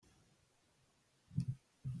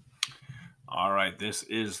All right, this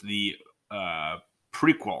is the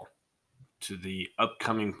prequel to the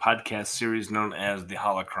upcoming podcast series known as the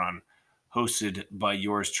Holocron, hosted by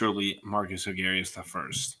yours truly, Marcus Ogarius I.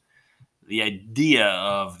 The idea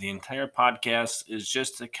of the entire podcast is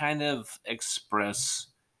just to kind of express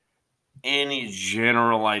any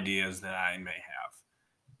general ideas that I may have.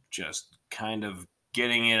 Just kind of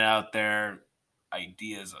getting it out there,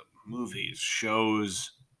 ideas of movies,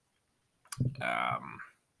 shows,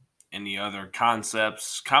 any other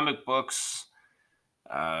concepts, comic books,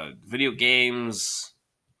 video games,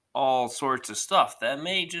 all sorts of stuff that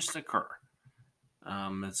may just occur.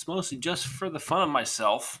 It's mostly just for the fun of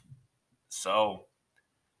myself. So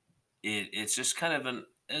it's just kind of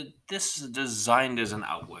this is designed as an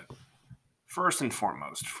outlet, first and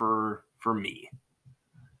foremost, for me.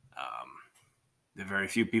 The very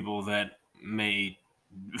few people that may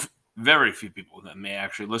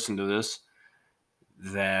actually listen to this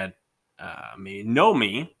that may know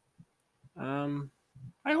me. I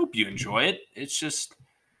hope you enjoy it. It's just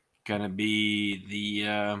gonna be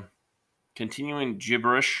the continuing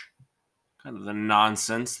gibberish, kind of the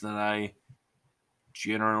nonsense that I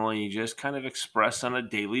generally just kind of express on a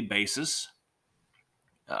daily basis.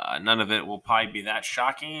 None of it will probably be that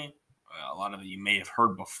shocking. A lot of it you may have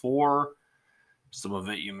heard before. Some of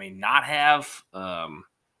it you may not have. The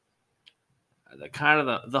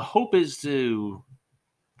hope is to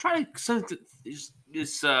try to come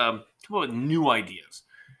up with new ideas.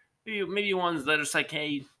 Maybe ones that are just like,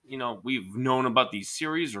 hey, we've known about these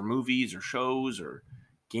series or movies or shows or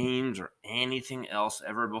games or anything else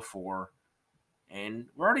ever before, and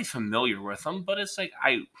we're already familiar with them. But it's like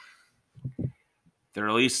they're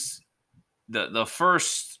at least the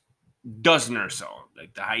first dozen or so.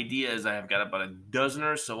 Like the ideas, I have got about a dozen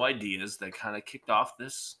or so ideas that kind of kicked off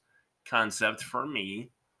this concept for me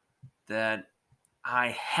that I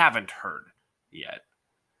haven't heard yet,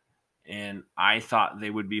 and I thought they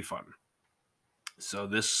would be fun. So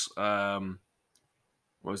this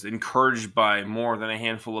was encouraged by more than a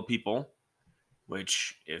handful of people,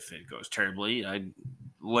 which, if it goes terribly, I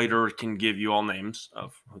later can give you all names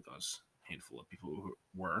of who those handful of people who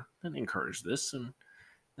were that encouraged this, and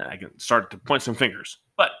then I can start to point some fingers.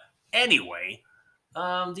 But anyway,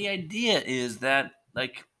 the idea is that,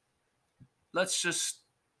 like, let's just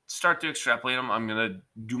start to extrapolate them. I'm going to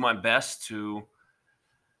do my best to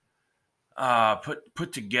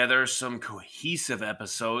put together some cohesive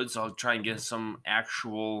episodes. I'll try and get some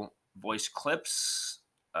actual voice clips,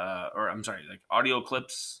 like audio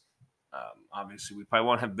clips. Obviously, we probably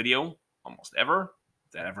won't have video almost ever.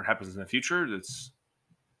 If that ever happens in the future, that's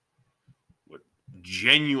would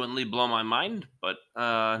genuinely blow my mind. But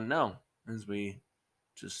no, as we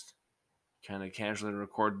just kind of casually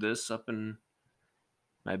record this up in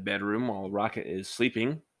my bedroom while Rocket is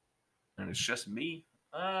sleeping, and it's just me.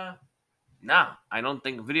 No, I don't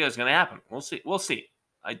think video is going to happen. We'll see.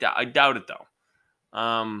 I doubt it, though.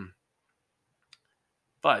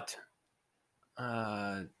 But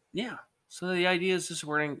yeah. So the idea is just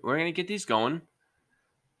we're gonna get these going.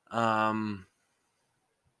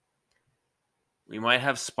 We might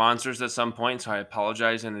have sponsors at some point, so I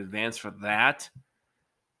apologize in advance for that.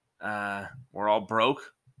 We're all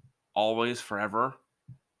broke, always, forever.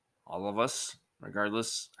 All of us,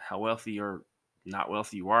 regardless how wealthy or not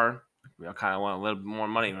wealthy you are. We all kind of want a little bit more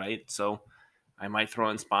money, right? So I might throw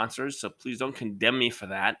in sponsors, so please don't condemn me for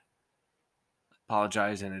that.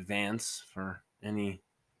 Apologize in advance for any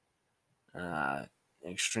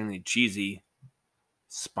extremely cheesy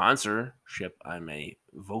sponsorship I may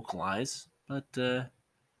vocalize. But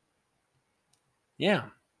yeah.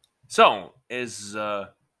 So, as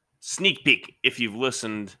a sneak peek, if you've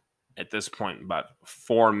listened at this point, about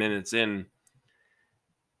 4 minutes in,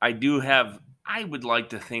 I would like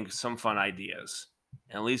to think, some fun ideas,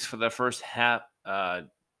 at least for the first half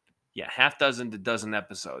dozen to dozen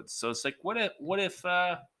episodes. So it's like, what if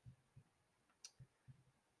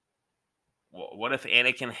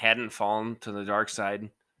Anakin hadn't fallen to the dark side?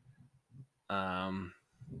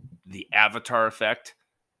 The Avatar effect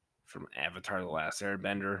from Avatar: The Last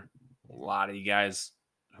Airbender. A lot of you guys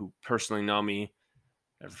who personally know me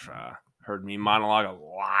have heard me monologue a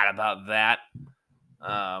lot about that.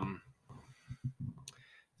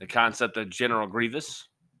 The concept of General Grievous.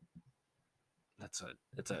 It's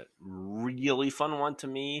a really fun one to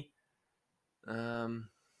me.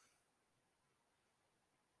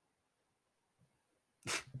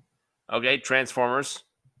 Okay, Transformers.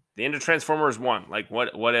 The end of Transformers 1. Like,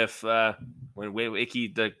 what if when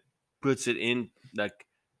Wiki puts it in, like,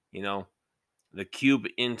 the cube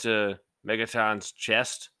into Megatron's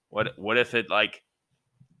chest? What if it, like,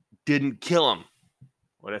 didn't kill him?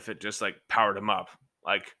 What if it just like powered him up?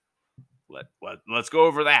 Like, let's go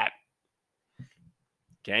over that.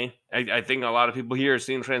 Okay, I think a lot of people here are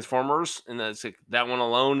seeing Transformers, and that's like that one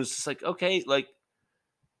alone is just like, okay, like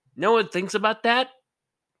no one thinks about that.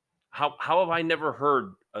 How have I never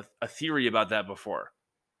heard a theory about that before?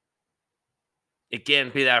 It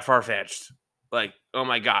can't be that far fetched. Like, oh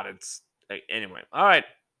my god, it's like, anyway. All right,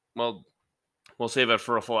 well, we'll save it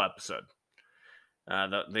for a full episode.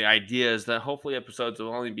 The idea is that hopefully episodes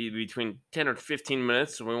will only be between 10 or 15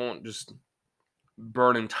 minutes, so we won't just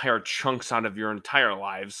burn entire chunks out of your entire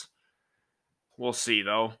lives. We'll see,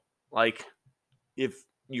 though. Like, if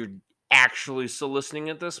you're actually still listening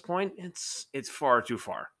at this point, it's far too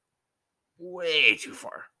far. Way too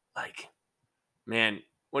far. Like, man,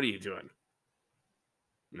 what are you doing?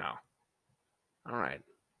 No. All right.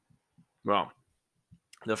 Well,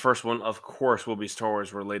 the first one, of course, will be Star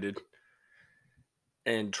Wars related.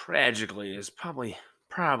 And tragically is probably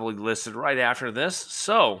listed right after this.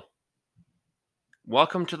 So,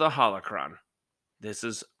 welcome to the Holocron. This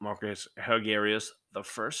is Marcus Hegarius the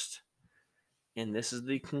First, and this is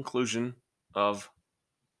the conclusion of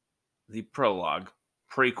the prologue,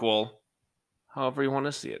 prequel, however you want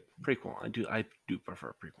to see it. Prequel. I do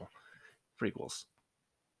prefer prequels.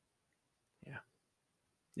 Yeah.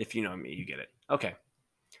 If you know me, you get it. Okay.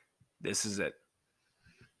 This is it.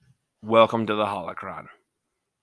 Welcome to the Holocron.